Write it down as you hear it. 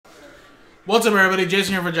What's up, everybody?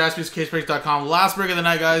 Jason here for JaspysCaseBreaks.com. Last break of the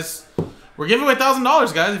night, guys. We're giving away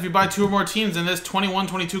 $1,000, guys, if you buy 2 or more teams in this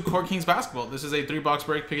 21-22 Court Kings basketball. This is a 3-box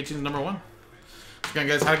break. Pick a team number 1. Again,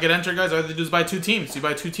 guys, how to get entered, guys? All you have to do is buy 2 teams. You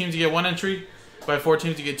buy 2 teams, you get 1 entry. You buy 4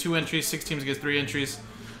 teams, you get 2 entries. 6 teams, you get 3 entries.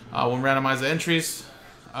 We'll randomize the entries.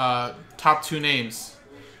 Top 2 names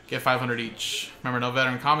get 500 each. Remember, no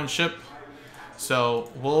veteran common ship.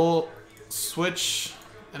 So we'll switch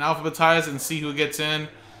and alphabetize and see who gets in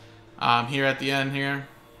here at the end here.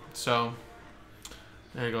 So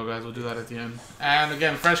there you go, guys. We'll do that at the end. And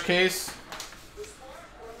again, fresh case.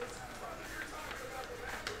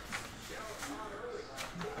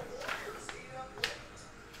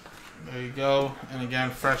 There you go. And again,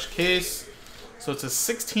 fresh case. So it's a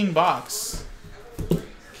 16-box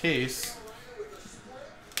case.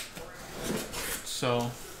 So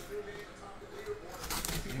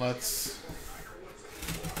let's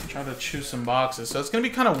try to choose some boxes. So it's going to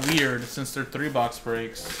be kind of weird since they're 3-box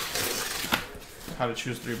breaks. How to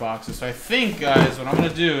choose 3 boxes. So I think, guys, what I'm going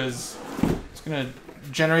to do is it's going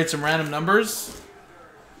to generate some random numbers,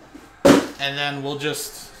 and then we'll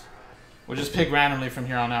just pick randomly from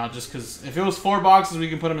here on out. Just because if it was 4 boxes, we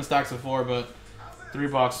can put them in stacks of 4, but 3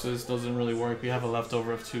 boxes doesn't really work. We have a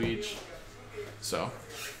leftover of 2 each. So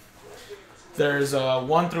there's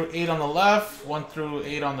 1 through 8 on the left, 1 through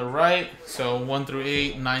 8 on the right. So 1 through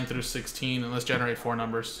 8, 9 through 16, and let's generate 4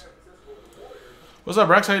 numbers. What's up,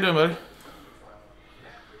 Rex? How you doing, buddy?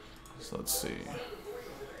 So let's see.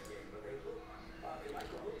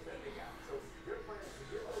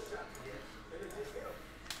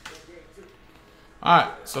 Alright,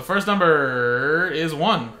 so first number is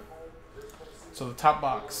 1. So the top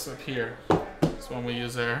box up here. That's one we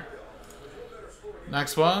use there.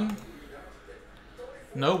 Next one.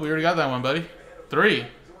 Nope, we already got that one, buddy. 3.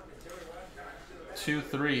 2,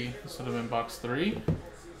 3. This would have been box 3.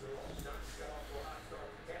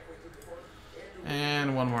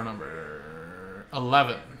 And one more number.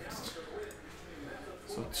 11.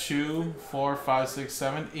 So 2, 4, 5, 6,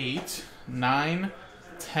 7, 8, 9,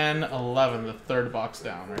 10, 11. The 3rd box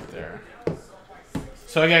down right there.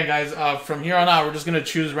 So again, guys, from here on out, we're just going to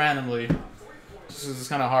choose randomly. This is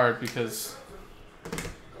kind of hard because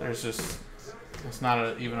there's just... it's not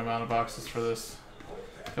an even amount of boxes for this.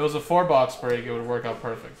 If it was a 4-box break, it would work out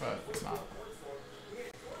perfect, but it's not.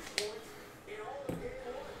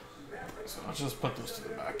 So I'll just put those to the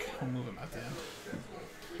back. We'll move them at the end.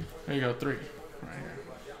 There you go, 3. Right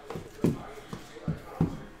here.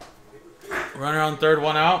 Runner on 3rd,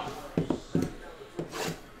 1 out.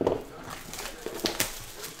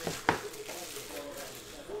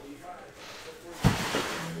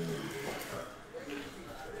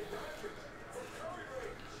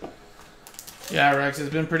 Yeah, Rex, it's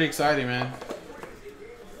been pretty exciting, man.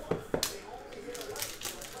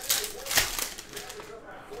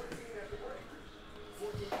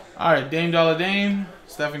 All right, Dame Dollar Dame,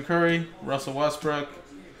 Stephen Curry, Russell Westbrook,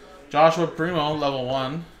 Joshua Primo, level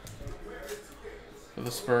 1 for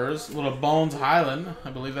the Spurs. Little Bones Highland,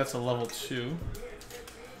 I believe that's a level 2.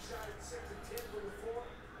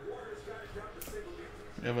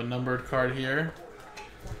 We have a numbered card here.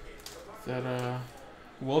 Is that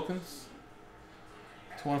Wilkins?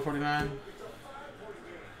 149.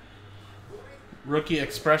 Rookie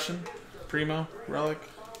Expression, Primo, Relic.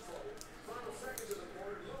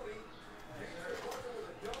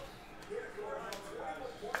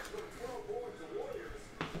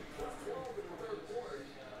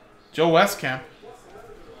 Joe Westcamp,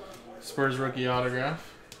 Spurs rookie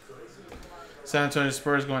autograph. San Antonio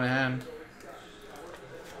Spurs going to hand.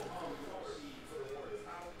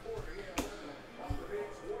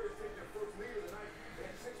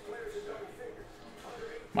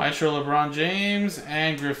 Maestro LeBron James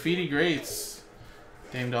and Graffiti Greats,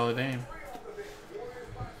 Dame Dollar Dame.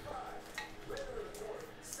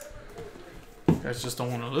 You guys just don't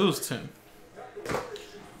want to lose, Tim.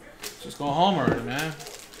 Just go home already, man.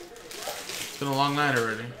 It's been a long night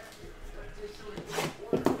already.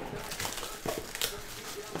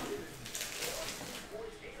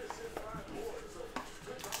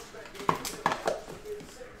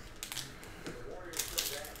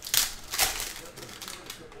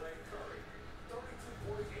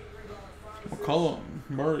 McCollum,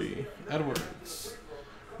 Murray, Edwards,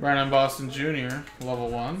 Brandon Boston Jr., level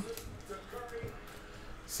 1.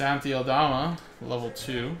 Santi Aldama, level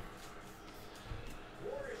 2.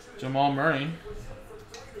 Jamal Murray.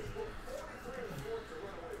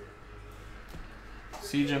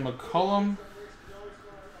 CJ McCollum.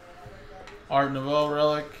 Art Nouveau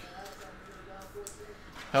relic.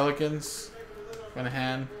 Pelicans. Gonna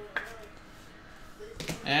hand.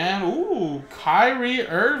 And, ooh, Ooh, Kyrie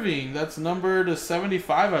Irving. That's numbered to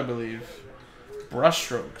 75, I believe.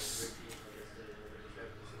 Brushstrokes.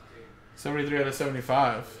 73 out of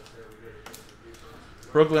 75.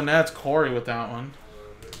 Brooklyn Nets, Corey with that one.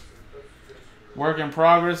 Work in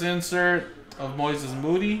progress insert of Moises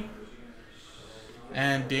Moody.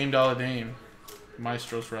 And Dame Dollar Dame.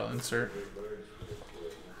 Maestro's rel insert.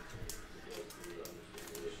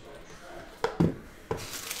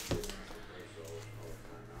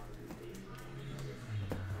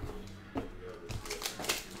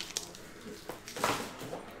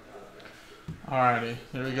 Alrighty,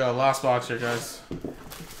 here we go. Last box here, guys.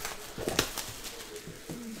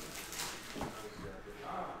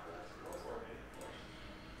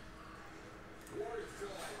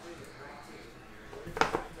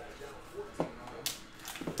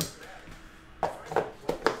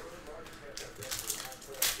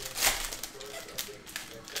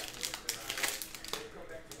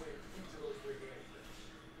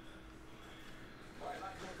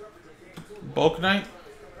 Bulk Knight.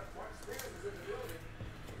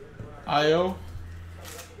 Io.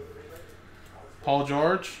 Paul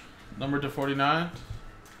George, number to 49.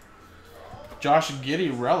 Josh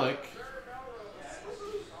Giddey relic.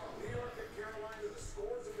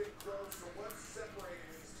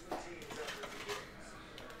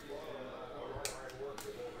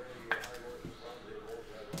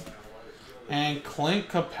 And Clint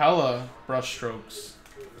Capella brushstrokes.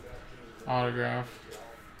 Autograph.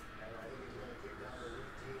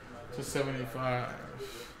 To 75.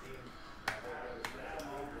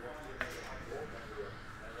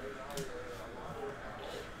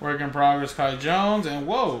 Work in progress, Kai Jones, and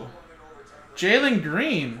whoa, Jalen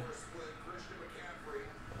Green.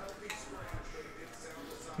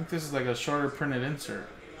 I think this is like a shorter printed insert.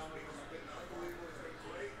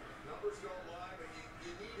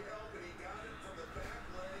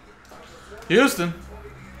 Houston.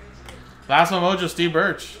 Last one, Mojo, Steve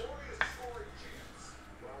Birch.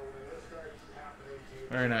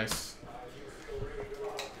 Very nice.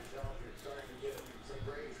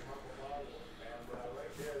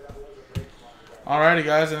 Alrighty,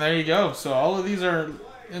 guys, and there you go. So all of these are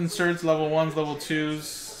inserts, level 1s, level 2s,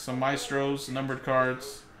 some Maestros, numbered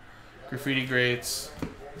cards, graffiti greats,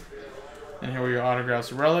 and here are your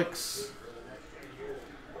autographs, relics.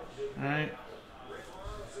 Alright.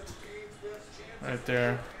 Right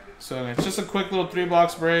there. So it's just a quick little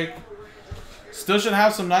 3-box break. Still should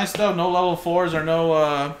have some nice stuff. No level 4s or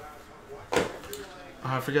no,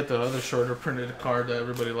 I forget the other shorter printed card that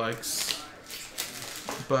everybody likes.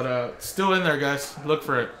 But still in there, guys. Look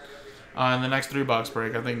for it in the next 3-box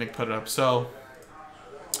break. I think Nick put it up. So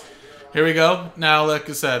here we go. Now, like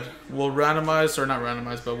I said, we'll randomize, or not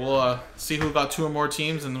randomize, but we'll see who got 2 or more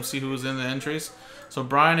teams, and we'll see who was in the entries. So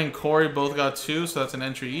Brian and Corey both got 2, so that's an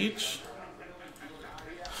entry each.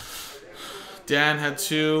 Dan had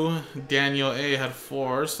 2. Daniel A had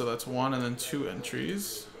 4, so that's 1 and then 2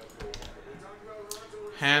 entries.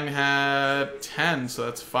 Han had 10, so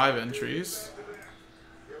that's 5 entries.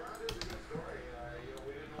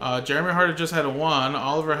 Jeremy Harder just had 1.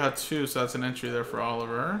 Oliver had 2, so that's an entry there for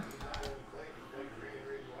Oliver.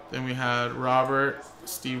 Then we had Robert,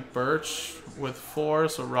 Steve Birch with 4,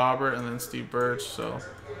 so Robert and then Steve Birch. So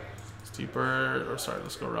Steve Birch, or sorry,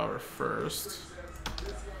 let's go Robert first.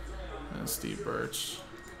 And Steve Birch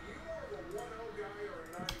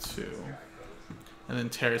with 2. And then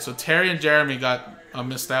Terry. So Terry and Jeremy got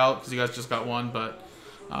missed out because you guys just got 1, but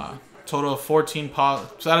total of 14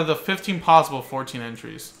 so out of the 15 possible, 14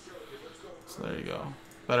 entries. So there you go.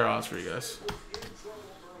 Better odds for you guys.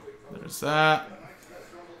 There's that.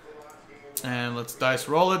 And let's dice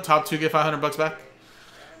roll it. Top 2 get $500 back.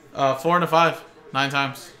 4 and a 5. 9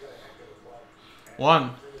 times.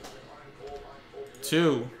 1,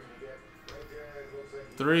 2,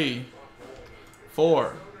 3,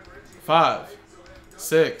 4, 5,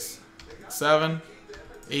 6, 7,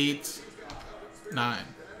 8, 9.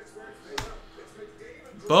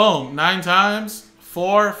 Boom. 9 times.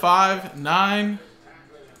 4, 5, 9.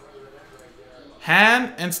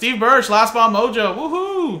 Han and Steve Birch. Last ball mojo.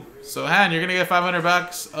 Woohoo! So Han, you're gonna get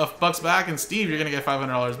 $500 back, and Steve, you're gonna get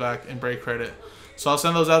 $500 back in break credit. So I'll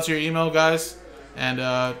send those out to your email, guys,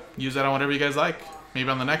 and use that on whatever you guys like. Maybe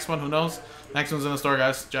on the next one. Who knows? Next one's in the store,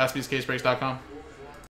 guys. JaspysCaseBreaks.com.